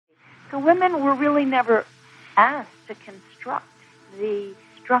So women were really never asked to construct the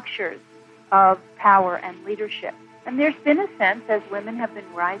structures of power and leadership. And there's been a sense, as women have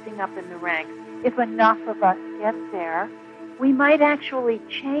been rising up in the ranks, if enough of us get there, we might actually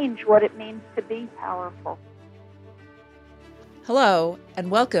change what it means to be powerful. Hello,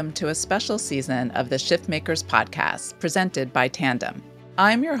 and welcome to a special season of the Shiftmakers podcast presented by Tandem.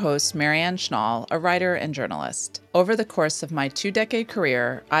 I'm your host, Marianne Schnall, a writer and journalist. Over the course of my 2-decade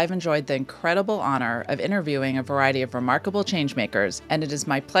career, I've enjoyed the incredible honor of interviewing a variety of remarkable changemakers, and it is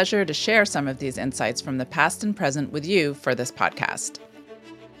my pleasure to share some of these insights from the past and present with you for this podcast.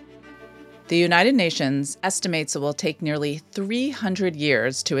 The United Nations estimates it will take nearly 300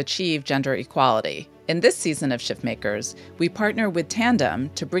 years to achieve gender equality. In this season of Shiftmakers, we partner with Tandem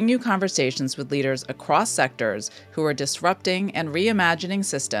to bring you conversations with leaders across sectors who are disrupting and reimagining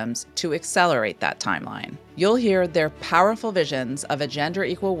systems to accelerate that timeline. You'll hear their powerful visions of a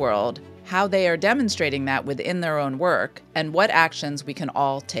gender-equal world, how they are demonstrating that within their own work, and what actions we can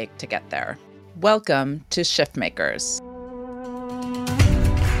all take to get there. Welcome to Shiftmakers.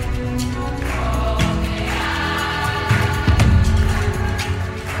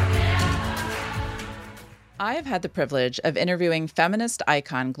 I have had the privilege of interviewing feminist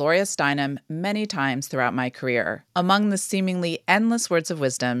icon Gloria Steinem many times throughout my career. Among the seemingly endless words of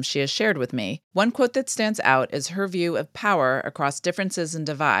wisdom she has shared with me, one quote that stands out is her view of power across differences and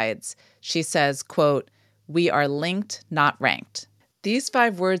divides. She says, quote, "We are linked, not ranked." These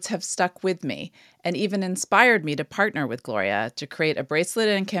 5 words have stuck with me and even inspired me to partner with Gloria to create a bracelet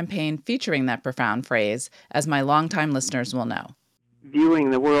and campaign featuring that profound phrase, as my longtime listeners will know. Viewing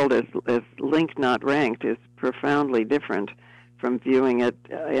the world as linked, not ranked, is profoundly different from viewing it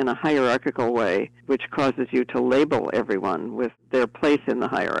in a hierarchical way, which causes you to label everyone with their place in the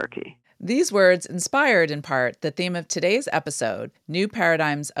hierarchy. These words inspired, in part, the theme of today's episode, New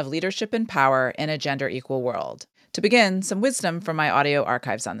Paradigms of Leadership and Power in a Gender-Equal World. To begin, some wisdom from my audio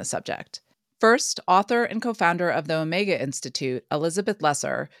archives on the subject. First, author and co-founder of the Omega Institute, Elizabeth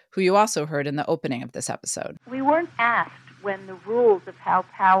Lesser, who you also heard in the opening of this episode. We weren't asked when the rules of how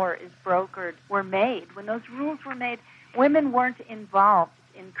power is brokered were made. When those rules were made, women weren't involved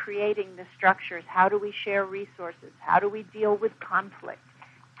in creating the structures. How do we share resources? How do we deal with conflict?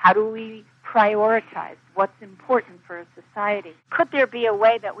 How do we prioritize what's important for a society? Could there be a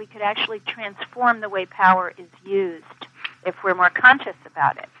way that we could actually transform the way power is used if we're more conscious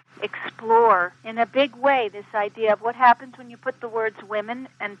about it? Explore in a big way this idea of what happens when you put the words women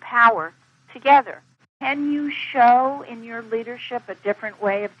and power together. Can you show in your leadership a different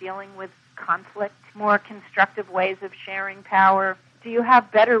way of dealing with conflict, more constructive ways of sharing power? Do you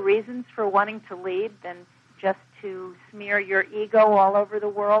have better reasons for wanting to lead than just to smear your ego all over the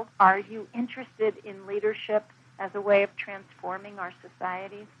world? Are you interested in leadership as a way of transforming our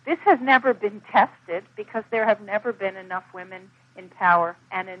societies? This has never been tested because there have never been enough women in power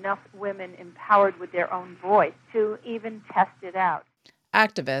and enough women empowered with their own voice to even test it out.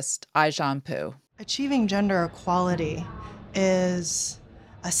 Activist Ai-jen Poo. Achieving gender equality is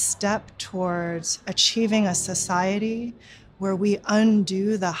a step towards achieving a society where we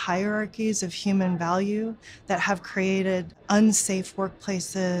undo the hierarchies of human value that have created unsafe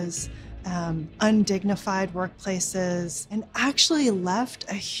workplaces, undignified workplaces, and actually left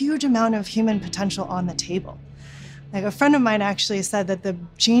a huge amount of human potential on the table. Like, a friend of mine actually said that the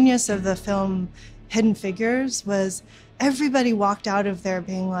genius of the film Hidden Figures was everybody walked out of there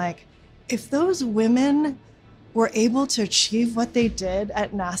being like, if those women were able to achieve what they did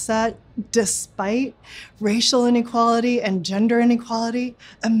at NASA despite racial inequality and gender inequality,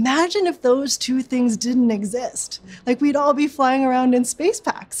 imagine if those 2 things didn't exist. Like, we'd all be flying around in space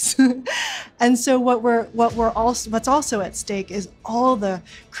packs. And so what's also at stake is all the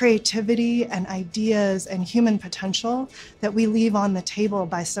creativity and ideas and human potential that we leave on the table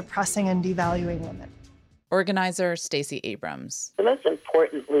by suppressing and devaluing women. Organizer Stacey Abrams. The most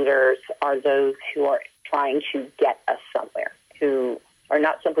important leaders are those who are trying to get us somewhere, who are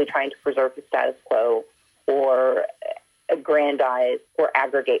not simply trying to preserve the status quo or aggrandize or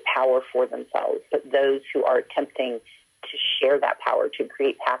aggregate power for themselves, but those who are attempting to share that power, to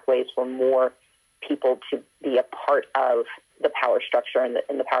create pathways for more people to be a part of the power structure and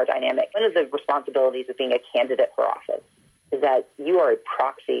the power dynamic. One of the responsibilities of being a candidate for office is that you are a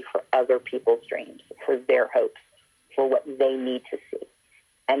proxy for other people's dreams, for their hopes, for what they need to see.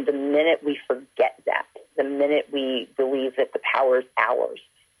 And the minute we forget that, the minute we believe that the power is ours,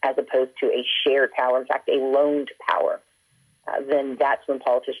 as opposed to a shared power, in fact, a loaned power, then that's when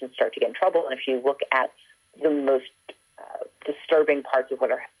politicians start to get in trouble. And if you look at the most disturbing parts of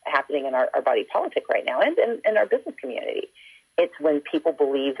what are happening in our body politic right now and in our business community, it's when people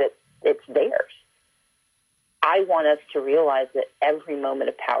believe that it's theirs. I want us to realize that every moment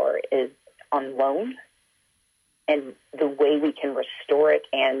of power is on loan, and the way we can restore it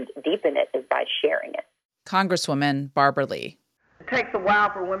and deepen it is by sharing it. Congresswoman Barbara Lee. It takes a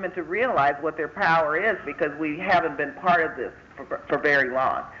while for women to realize what their power is because we haven't been part of this for very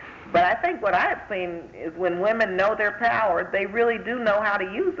long. But I think what I have seen is when women know their power, they really do know how to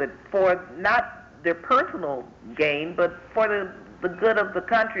use it for not their personal gain, but for the good of the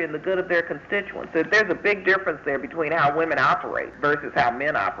country and the good of their constituents. There's a big difference there between how women operate versus how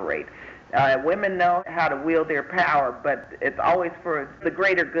men operate. Women know how to wield their power, but it's always for the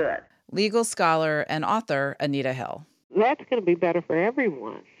greater good. Legal scholar and author Anita Hill. That's going to be better for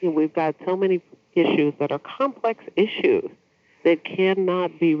everyone. We've got so many issues that are complex issues that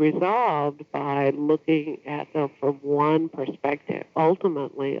cannot be resolved by looking at them from one perspective.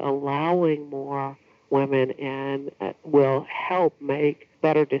 Ultimately, allowing more women in will help make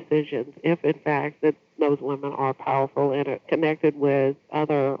better decisions if, in fact, that those women are powerful and are connected with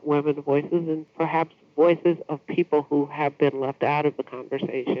other women's voices and perhaps voices of people who have been left out of the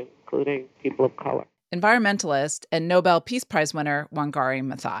conversation, including people of color. Environmentalist and Nobel Peace Prize winner Wangari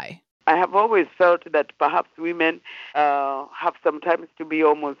Maathai. I have always felt that perhaps women have sometimes to be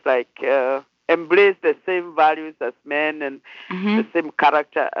almost like embrace the same values as men and the same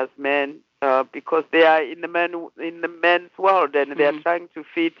character as men because they are in the men's world and they are trying to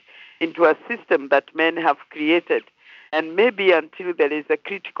fit into a system that men have created. And maybe until there is a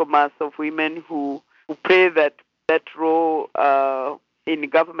critical mass of women who play that role in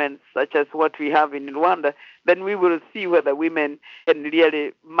governments such as what we have in Rwanda, then we will see whether women can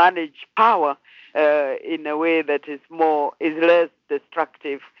really manage power in a way that is less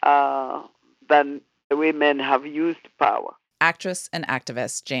destructive than the way men have used power. Actress and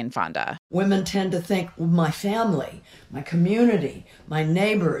activist Jane Fonda. Women tend to think, well, my family, my community, my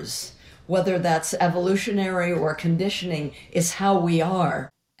neighbors, whether that's evolutionary or conditioning, is how we are.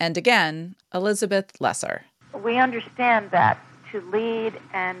 And again, Elizabeth Lesser. We understand that to lead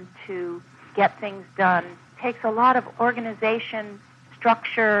and to get things done takes a lot of organization,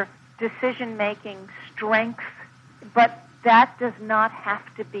 structure, decision-making, strength, but that does not have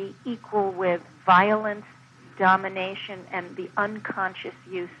to be equal with violence, domination, and the unconscious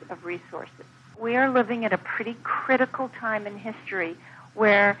use of resources. We are living at a pretty critical time in history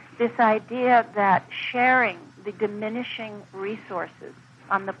where this idea that sharing the diminishing resources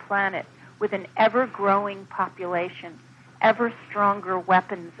on the planet with an ever-growing population, ever stronger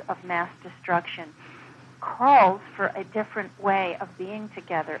weapons of mass destruction, calls for a different way of being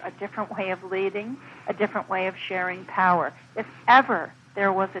together, a different way of leading, a different way of sharing power. If ever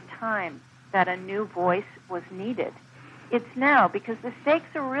there was a time that a new voice was needed, it's now, because the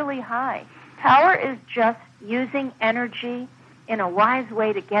stakes are really high. Power is just using energy in a wise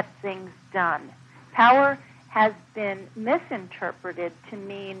way to get things done. Power has been misinterpreted to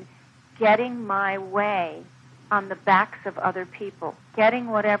mean getting my way on the backs of other people, getting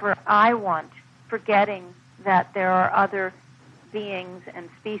whatever I want, forgetting that there are other beings and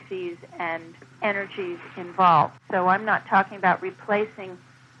species and energies involved. So I'm not talking about replacing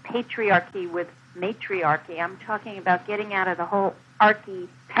patriarchy with matriarchy. I'm talking about getting out of the whole archy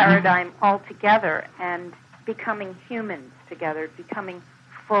paradigm altogether and becoming humans together, becoming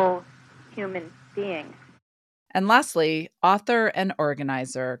full human beings. And lastly, author and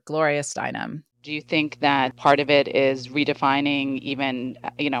organizer Gloria Steinem. Do you think that part of it is redefining even,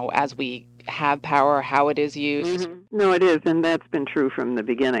 as we have power, how it is used? Mm-hmm. No, it is, and that's been true from the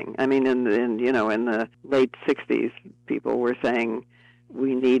beginning. I mean, in the late 60s, people were saying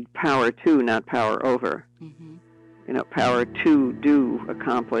we need power to, not power over. Mm-hmm. Power to do,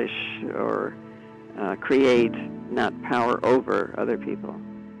 accomplish, or create, not power over other people.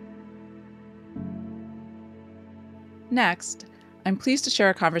 Next, I'm pleased to share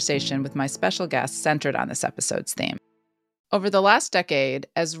a conversation with my special guest centered on this episode's theme. Over the last decade,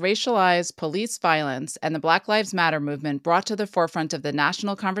 as racialized police violence and the Black Lives Matter movement brought to the forefront of the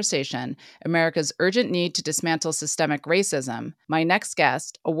national conversation America's urgent need to dismantle systemic racism, my next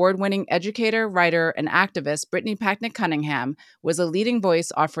guest, award-winning educator, writer, and activist Brittany Packnett Cunningham, was a leading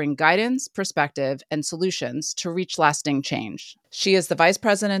voice offering guidance, perspective, and solutions to reach lasting change. She is the Vice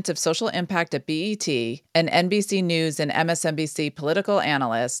President of Social Impact at BET, an NBC News and MSNBC political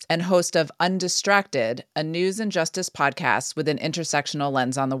analyst, and host of Undistracted, a news and justice podcast with an intersectional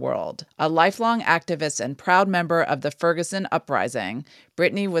lens on the world. A lifelong activist and proud member of the Ferguson Uprising,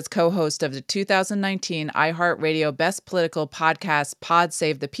 Brittany was co-host of the 2019 iHeartRadio Best Political Podcast Pod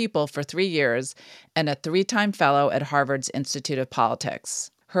Save the People for 3 years and a 3-time fellow at Harvard's Institute of Politics.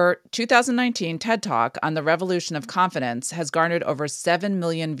 Her 2019 TED Talk on the revolution of confidence has garnered over 7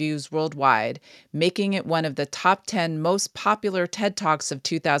 million views worldwide, making it one of the top 10 most popular TED Talks of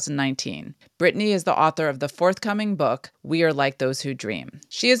 2019. Brittany is the author of the forthcoming book, We Are Like Those Who Dream.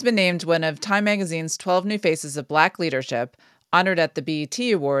 She has been named one of Time Magazine's 12 New Faces of Black Leadership, honored at the BET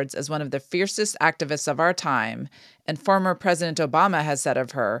Awards as one of the fiercest activists of our time, and former President Obama has said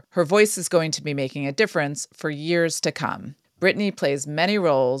of her, her voice is going to be making a difference for years to come. Brittany plays many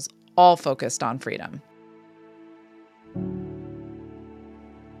roles, all focused on freedom.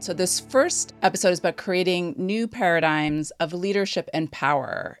 So this first episode is about creating new paradigms of leadership and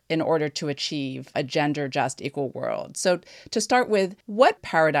power in order to achieve a gender-just equal world. So to start with, what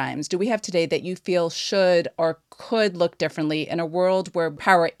paradigms do we have today that you feel should or could look differently in a world where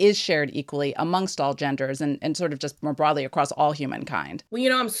power is shared equally amongst all genders and sort of just more broadly across all humankind?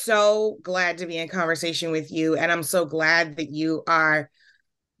 Well, I'm so glad to be in conversation with you, and I'm so glad that you are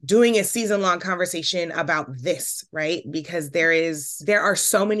doing a season-long conversation about this, right? Because there are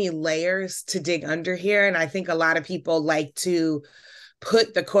so many layers to dig under here. And I think a lot of people like to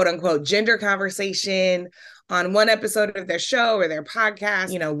put the quote unquote gender conversation on one episode of their show or their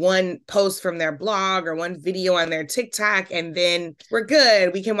podcast, one post from their blog or one video on their TikTok, and then we're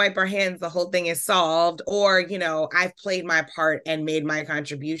good. We can wipe our hands. The whole thing is solved. Or, I've played my part and made my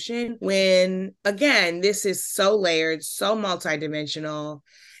contribution. When, again, this is so layered, so multidimensional,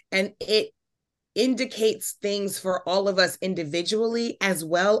 and it indicates things for all of us individually, as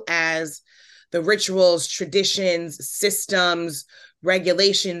well as the rituals, traditions, systems,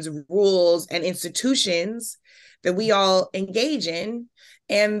 regulations, rules, and institutions that we all engage in,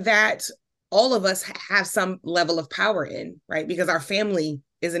 and that all of us have some level of power in, right? Because our family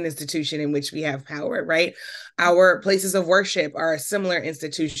is an institution in which we have power, right? Our places of worship are similar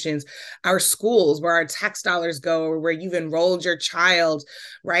institutions. Our schools, where our tax dollars go, or where you've enrolled your child,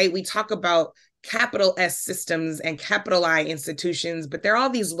 right? We talk about capital S systems and capital I institutions, but there are all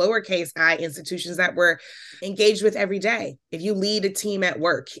these lowercase I institutions that we're engaged with every day. If you lead a team at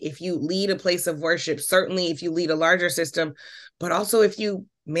work, if you lead a place of worship, certainly if you lead a larger system, but also if you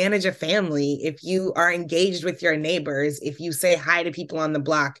manage a family, if you are engaged with your neighbors, if you say hi to people on the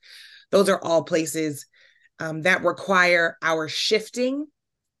block, those are all places that require our shifting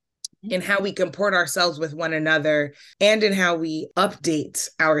in how we comport ourselves with one another and in how we update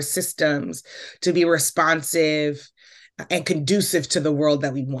our systems to be responsive and conducive to the world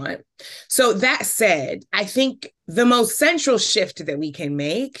that we want. So that said, I think the most central shift that we can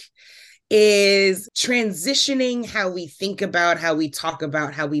make is transitioning how we think about, how we talk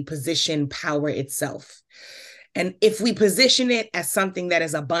about, how we position power itself. And if we position it as something that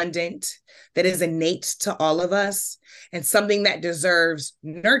is abundant, that is innate to all of us, and something that deserves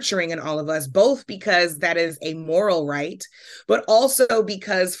nurturing in all of us, both because that is a moral right, but also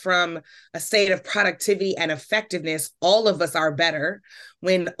because from a state of productivity and effectiveness, all of us are better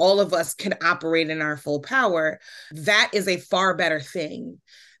when all of us can operate in our full power, that is a far better thing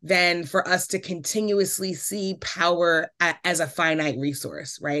than for us to continuously see power as a finite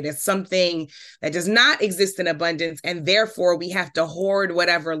resource, right? It's something that does not exist in abundance, and therefore we have to hoard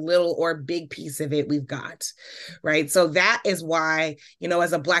whatever little or big piece of it we've got, right? So that is why,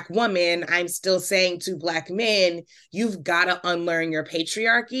 as a Black woman, I'm still saying to Black men, you've got to unlearn your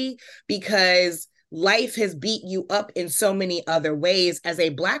patriarchy, because life has beat you up in so many other ways as a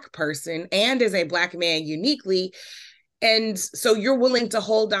Black person and as a Black man uniquely. And so you're willing to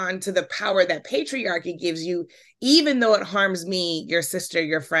hold on to the power that patriarchy gives you, even though it harms me, your sister,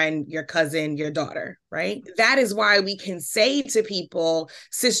 your friend, your cousin, your daughter, right? That is why we can say to people,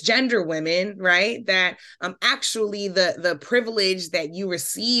 cisgender women, right, that actually the privilege that you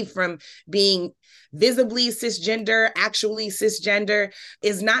receive from being visibly cisgender, actually cisgender,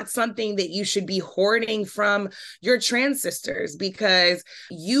 is not something that you should be hoarding from your trans sisters, because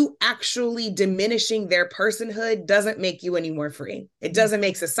you actually diminishing their personhood doesn't make you any more free. It doesn't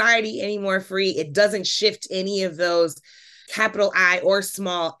make society any more free. It doesn't shift any of those capital I or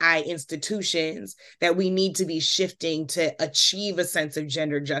small I institutions that we need to be shifting to achieve a sense of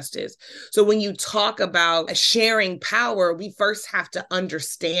gender justice. So when you talk about sharing power, we first have to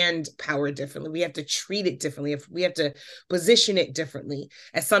understand power differently. We have to treat it differently. We have to position it differently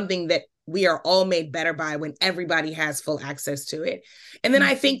as something that we are all made better by when everybody has full access to it. And then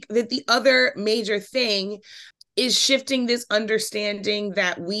I think that the other major thing is shifting this understanding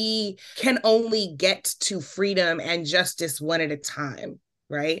that we can only get to freedom and justice one at a time,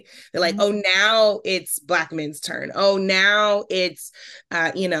 right? They're like, oh, now it's Black men's turn. Oh, now it's,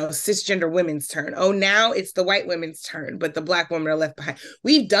 cisgender women's turn. Oh, now it's the white women's turn, but the Black women are left behind.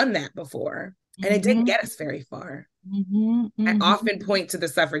 We've done that before, and it didn't get us very far. I often point to the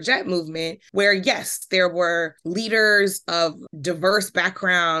suffragette movement where, yes, there were leaders of diverse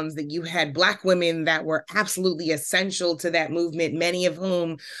backgrounds, that you had Black women that were absolutely essential to that movement, many of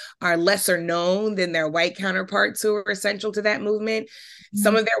whom are lesser known than their white counterparts who were essential to that movement.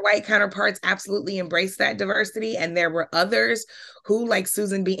 Some of their white counterparts absolutely embraced that diversity. And there were others who, like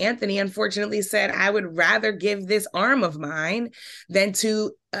Susan B. Anthony, unfortunately said, I would rather give this arm of mine than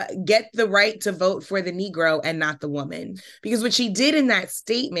to get the right to vote for the Negro and not the woman. Because what she did in that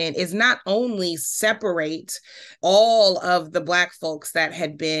statement is not only separate all of the Black folks that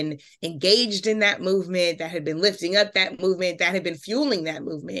had been engaged in that movement, that had been lifting up that movement, that had been fueling that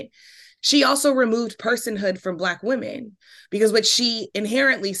movement. She also removed personhood from Black women, because what she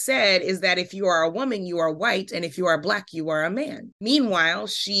inherently said is that if you are a woman, you are white, and if you are Black, you are a man. Meanwhile,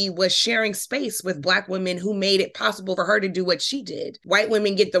 she was sharing space with Black women who made it possible for her to do what she did. White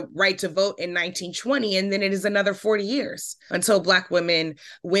women get the right to vote in 1920, and then it is another 40 years until Black women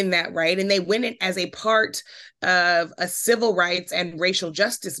win that right. And they win it as a part of a civil rights and racial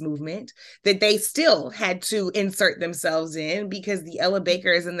justice movement that they still had to insert themselves in, because the Ella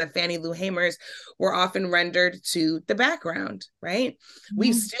Bakers and the Fannie Lou Hamers were often rendered to the background, right?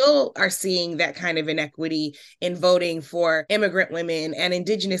 We still are seeing that kind of inequity in voting for immigrant women and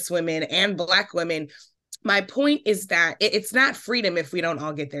Indigenous women and Black women. My point is that it's not freedom if we don't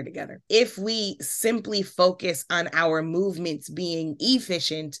all get there together. If we simply focus on our movements being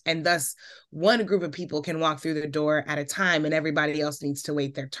efficient, and thus one group of people can walk through the door at a time and everybody else needs to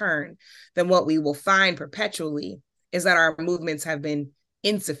wait their turn, then what we will find perpetually is that our movements have been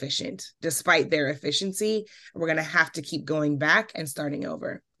insufficient despite their efficiency. We're going to have to keep going back and starting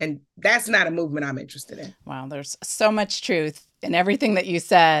over. And that's not a movement I'm interested in. Wow, there's so much truth in everything that you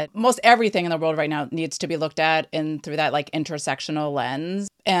said. Most everything in the world right now needs to be looked at through that like intersectional lens.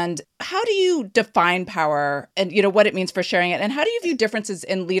 And how do you define power and, what it means for sharing it? And how do you view differences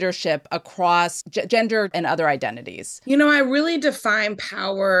in leadership across gender and other identities? I really define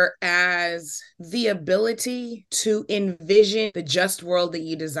power as the ability to envision the just world that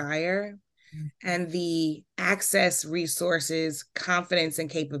you desire and the access, resources, confidence, and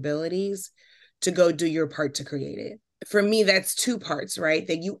capabilities to go do your part to create it. For me, that's two parts, right?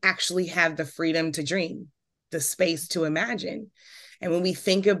 That you actually have the freedom to dream, the space to imagine. And when we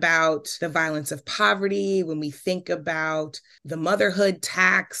think about the violence of poverty, when we think about the motherhood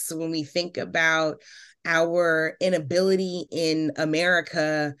tax, when we think about our inability in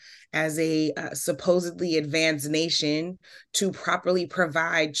America as a supposedly advanced nation to properly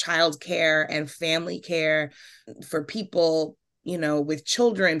provide childcare and family care for people with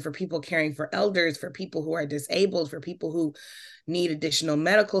children, for people caring for elders, for people who are disabled, for people who need additional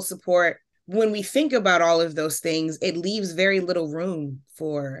medical support. When we think about all of those things, it leaves very little room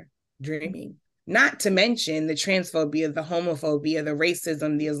for dreaming. Not to mention the transphobia, the homophobia, the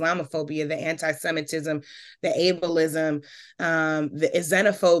racism, the Islamophobia, the anti-Semitism, the ableism, the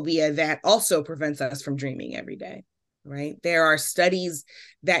xenophobia that also prevents us from dreaming every day. Right? There are studies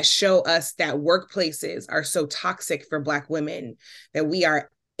that show us that workplaces are so toxic for Black women that we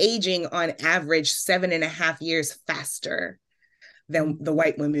are aging on average 7.5 years faster than the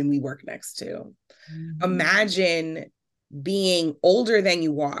white women we work next to. Imagine being older than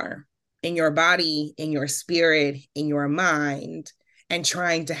you are in your body, in your spirit, in your mind, and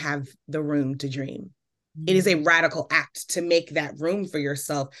trying to have the room to dream. It is a radical act to make that room for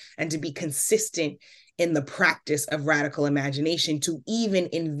yourself and to be consistent in the practice of radical imagination to even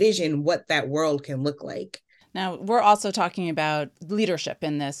envision what that world can look like. Now, we're also talking about leadership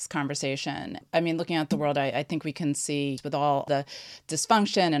in this conversation. I mean, looking at the world, I think we can see with all the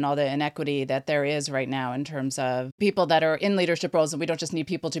dysfunction and all the inequity that there is right now in terms of people that are in leadership roles. And we don't just need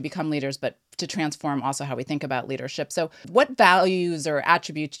people to become leaders, but to transform also how we think about leadership. So what values or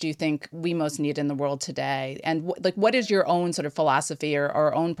attributes do you think we most need in the world today? And what is your own sort of philosophy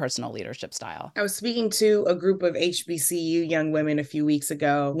or own personal leadership style? I was speaking to a group of HBCU young women a few weeks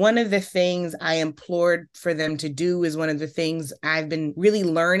ago. One of the things I implored for them to do is one of the things I've been really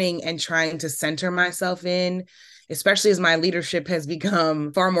learning and trying to center myself in, especially as my leadership has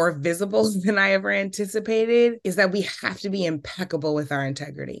become far more visible than I ever anticipated, is that we have to be impeccable with our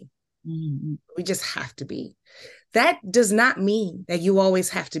integrity. We just have to be. That does not mean that you always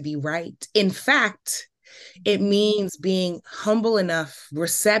have to be right. In fact, it means being humble enough,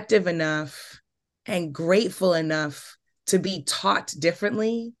 receptive enough, and grateful enough to be taught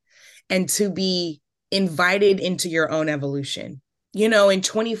differently and to be invited into your own evolution. You know, in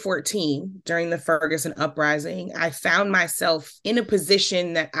 2014, during the Ferguson uprising, I found myself in a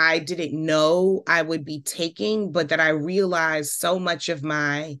position that I didn't know I would be taking, but that I realized so much of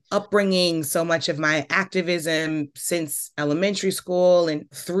my upbringing, so much of my activism since elementary school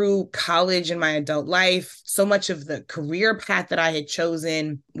and through college and my adult life, so much of the career path that I had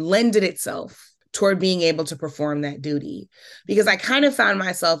chosen lended itself toward being able to perform that duty. Because I kind of found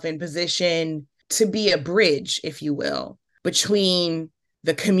myself in position to be a bridge, if you will, between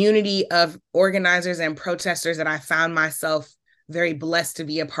the community of organizers and protesters that I found myself very blessed to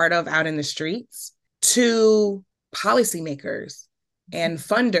be a part of out in the streets, to policymakers and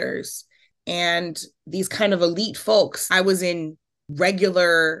funders and these kind of elite folks I was in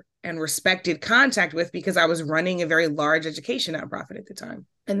regular and respected contact with because I was running a very large education nonprofit at the time.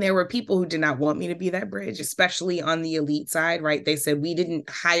 And there were people who did not want me to be that bridge, especially on the elite side, right? They said, we didn't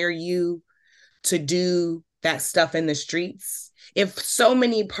hire you to do that stuff in the streets. If so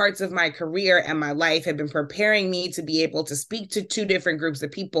many parts of my career and my life had been preparing me to be able to speak to two different groups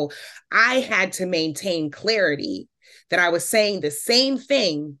of people, I had to maintain clarity that I was saying the same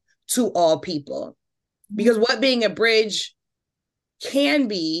thing to all people. Because what being a bridge can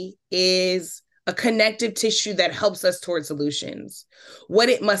be is a connective tissue that helps us toward solutions. What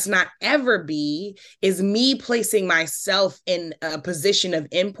it must not ever be is me placing myself in a position of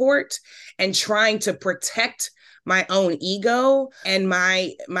import and trying to protect my own ego and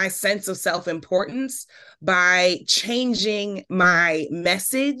my sense of self-importance by changing my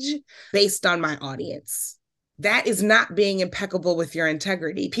message based on my audience. That is not being impeccable with your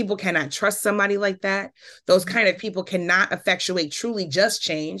integrity. People cannot trust somebody like that. Those kind of people cannot effectuate truly just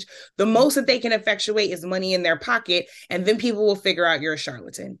change. The most that they can effectuate is money in their pocket, and then people will figure out you're a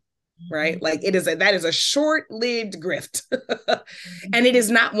charlatan, right? Like that is a short-lived grift. And it is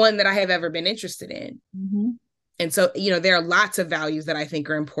not one that I have ever been interested in. Mm-hmm. And so, you know, there are lots of values that I think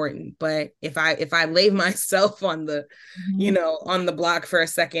are important, but if I lay myself on the, you know, on the block for a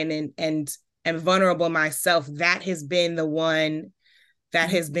second and vulnerable myself, that has been the one that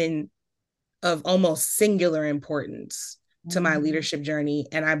has been of almost singular importance to my leadership journey.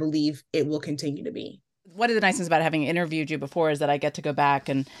 And I believe it will continue to be. One of the nice things about having interviewed you before is that I get to go back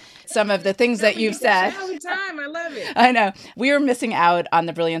and some of the things that you've said. All the time. I love it. I know. We are missing out on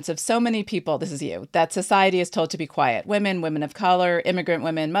the brilliance of so many people. This is you. That society is told to be quiet. Women, women of color, immigrant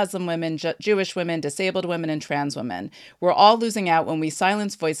women, Muslim women, Jewish women, disabled women, and trans women. We're all losing out when we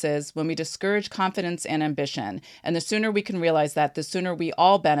silence voices, when we discourage confidence and ambition. And the sooner we can realize that, the sooner we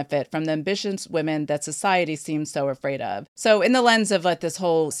all benefit from the ambitious women that society seems so afraid of. So in the lens of what this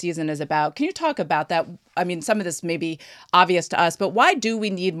whole season is about, can you talk about that? I mean, some of this may be obvious to us, but why do we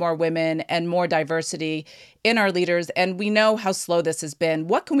need more women and more diversity in our leaders? And we know how slow this has been.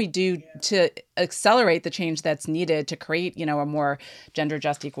 What can we do to accelerate the change that's needed to create, you know, a more gender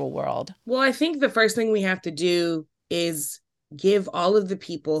just equal world? Well, I think the first thing we have to do is give all of the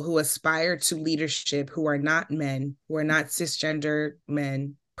people who aspire to leadership, who are not men, who are not cisgender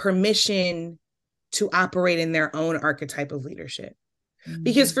men, permission to operate in their own archetype of leadership.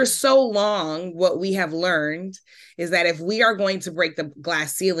 Because for so long, what we have learned is that if we are going to break the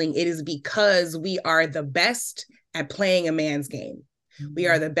glass ceiling, it is because we are the best at playing a man's game. We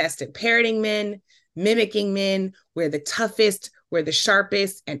are the best at parroting men, mimicking men. We're the toughest. We're the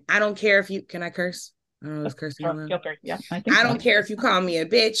sharpest. And I don't care if you, can I curse? I don't know if cursing. Yeah, I don't care if you call me a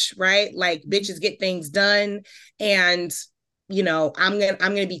bitch, right? Like bitches get things done. And you know, I'm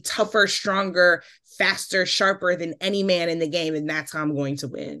gonna be tougher, stronger, faster, sharper than any man in the game, and that's how I'm going to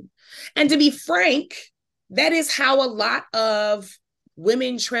win. And to be frank, that is how a lot of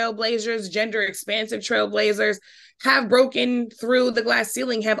women trailblazers, gender expansive trailblazers have broken through the glass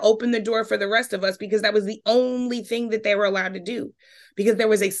ceiling, have opened the door for the rest of us, because that was the only thing that they were allowed to do, because there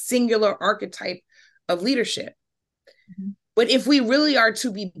was a singular archetype of leadership. Mm-hmm. But if we really are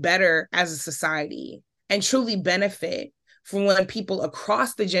to be better as a society and truly benefit from what people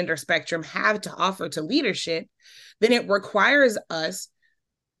across the gender spectrum have to offer to leadership, then it requires us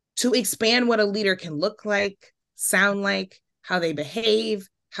to expand what a leader can look like, sound like, how they behave,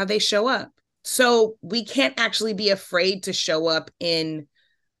 how they show up. So we can't actually be afraid to show up in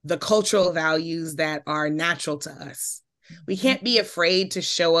the cultural values that are natural to us. We can't be afraid to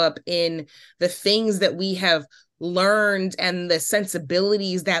show up in the things that we have learned and the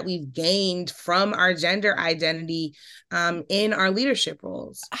sensibilities that we've gained from our gender identity in our leadership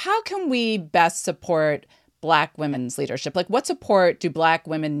roles. How can we best support Black women's leadership? Like, what support do Black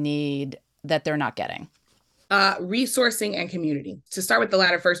women need that they're not getting? Resourcing and community. To start with the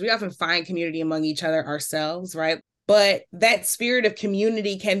latter first, we often find community among each other ourselves, right? But that spirit of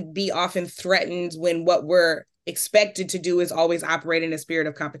community can be often threatened when what we're expected to do is always operate in a spirit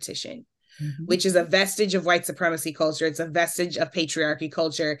of competition, which is a vestige of white supremacy culture. It's a vestige of patriarchy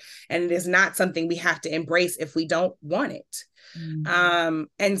culture. And it is not something we have to embrace if we don't want it.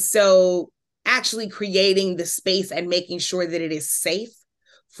 And so actually creating the space and making sure that it is safe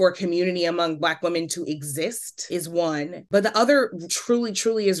for community among Black women to exist is one. But the other truly,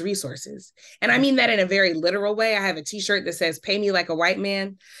 truly is resources. And I mean that in a very literal way. I have a t-shirt that says, "Pay me like a white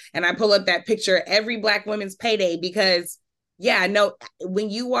man." And I pull up that picture every Black women's payday because, yeah, no, when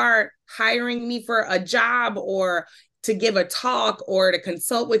you are hiring me for a job or to give a talk or to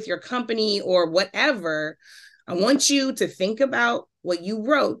consult with your company or whatever, I want you to think about what you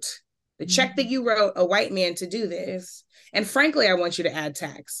wrote, the check that you wrote a white man to do this. And frankly, I want you to add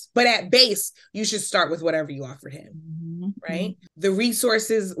tax. But at base, you should start with whatever you offered him, right? The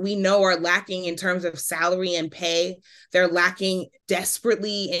resources we know are lacking in terms of salary and pay. They're lacking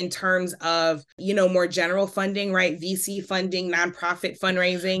desperately in terms of, you know, more general funding, right? VC funding, nonprofit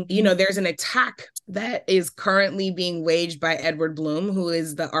fundraising. You know, there's an attack that is currently being waged by Edward Blum, who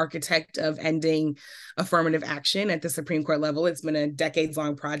is the architect of ending affirmative action at the Supreme Court level. It's been a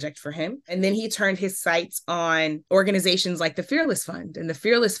decades-long project for him. And then he turned his sights on organizations like the Fearless Fund. And the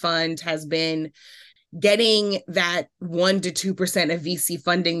Fearless Fund has been getting that 1 to 2% of VC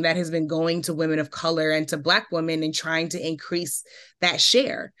funding that has been going to women of color and to Black women and trying to increase that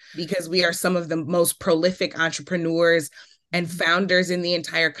share because we are some of the most prolific entrepreneurs and founders in the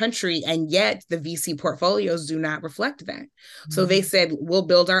entire country. And yet the VC portfolios do not reflect that. So they said, we'll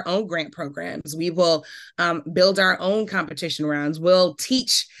build our own grant programs. We will build our own competition rounds. We'll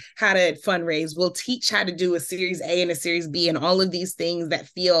teach how to fundraise. We'll teach how to do a Series A and a Series B and all of these things that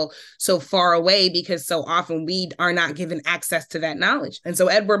feel so far away because so often we are not given access to that knowledge. And so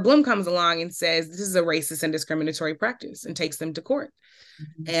Edward Blum comes along and says, this is a racist and discriminatory practice and takes them to court.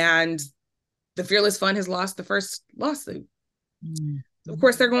 And the Fearless Fund has lost the first lawsuit. Of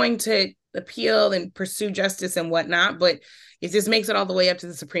course, they're going to appeal and pursue justice and whatnot, but if this makes it all the way up to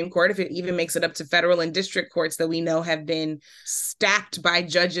the Supreme Court, if it even makes it up to federal and district courts that we know have been stacked by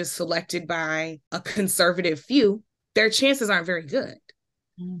judges selected by a conservative few, their chances aren't very good.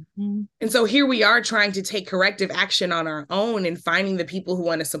 And so here we are trying to take corrective action on our own and finding the people who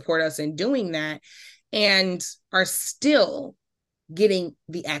want to support us in doing that and are still getting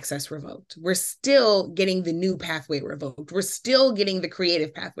the access revoked. We're still getting the new pathway revoked. We're still getting the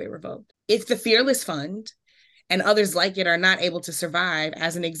creative pathway revoked. If the Fearless Fund and others like it are not able to survive,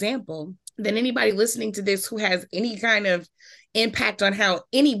 as an example, then anybody listening to this who has any kind of impact on how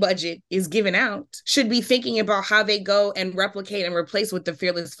any budget is given out should be thinking about how they go and replicate and replace what the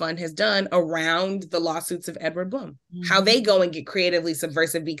Fearless Fund has done around the lawsuits of Edward Blum. How they go and get creatively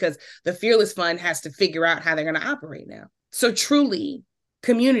subversive because the Fearless Fund has to figure out how they're going to operate now. So truly,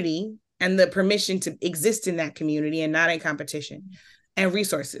 community and the permission to exist in that community and not in competition and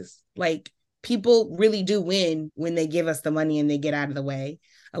resources. Like people really do win when they give us the money and they get out of the way.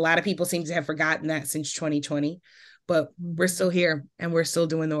 A lot of people seem to have forgotten that since 2020, but we're still here and we're still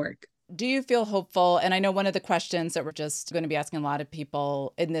doing the work. Do you feel hopeful? And I know one of the questions that we're just going to be asking a lot of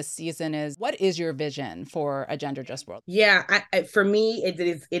people in this season is, what is your vision for a gender just world? Yeah, for me, it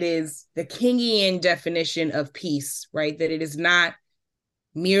is the Kingian definition of peace, right? That it is not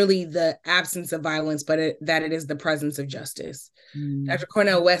merely the absence of violence, but that it is the presence of justice. Dr.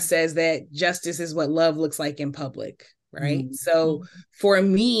 Cornel West says that justice is what love looks like in public, right? So for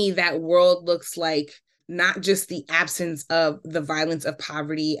me, that world looks like not just the absence of the violence of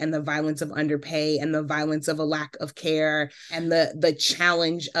poverty and the violence of underpay and the violence of a lack of care and the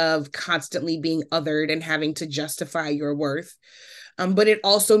challenge of constantly being othered and having to justify your worth. But it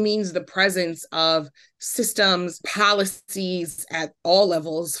also means the presence of systems, policies at all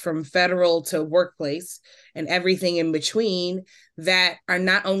levels, from federal to workplace and everything in between, that are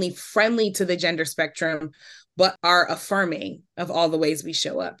not only friendly to the gender spectrum, but are affirming of all the ways we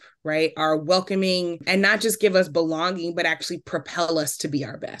show up, right? Are welcoming and not just give us belonging, but actually propel us to be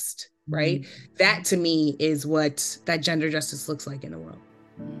our best, right? That to me is what that gender justice looks like in the world.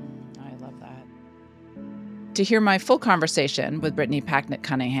 I love that. To hear my full conversation with Brittany Packnett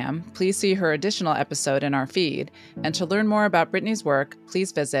Cunningham, please see her additional episode in our feed. And to learn more about Brittany's work,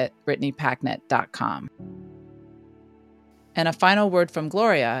 please visit BrittanyPacknett.com. And a final word from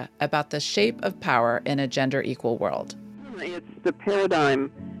Gloria about the shape of power in a gender-equal world. It's the paradigm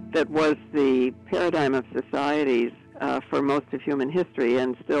that was the paradigm of societies for most of human history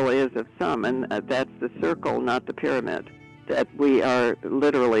and still is of some, and that's the circle, not the pyramid. That we are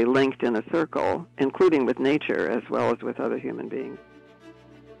literally linked in a circle, including with nature as well as with other human beings.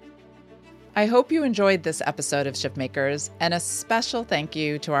 I hope you enjoyed this episode of Shiftmakers, and a special thank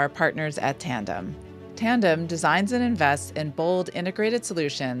you to our partners at Tandem. Tandem designs and invests in bold, integrated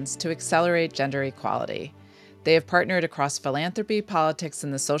solutions to accelerate gender equality. They have partnered across philanthropy, politics,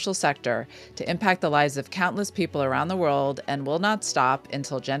 and the social sector to impact the lives of countless people around the world and will not stop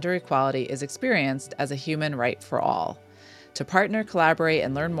until gender equality is experienced as a human right for all. To partner, collaborate,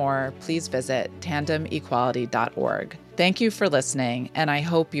 and learn more, please visit tandemequality.org. Thank you for listening, and I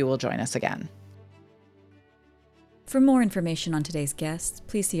hope you will join us again. For more information on today's guests,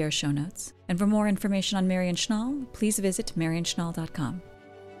 please see our show notes. And for more information on Marian Schnall, please visit marianschnall.com.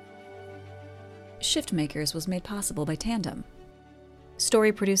 Shiftmakers was made possible by Tandem.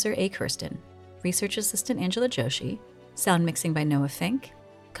 Story producer A. Kirsten, research assistant Angela Joshi, sound mixing by Noah Fink,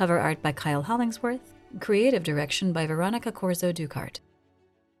 cover art by Kyle Hollingsworth, creative direction by Veronica Corzo Ducart.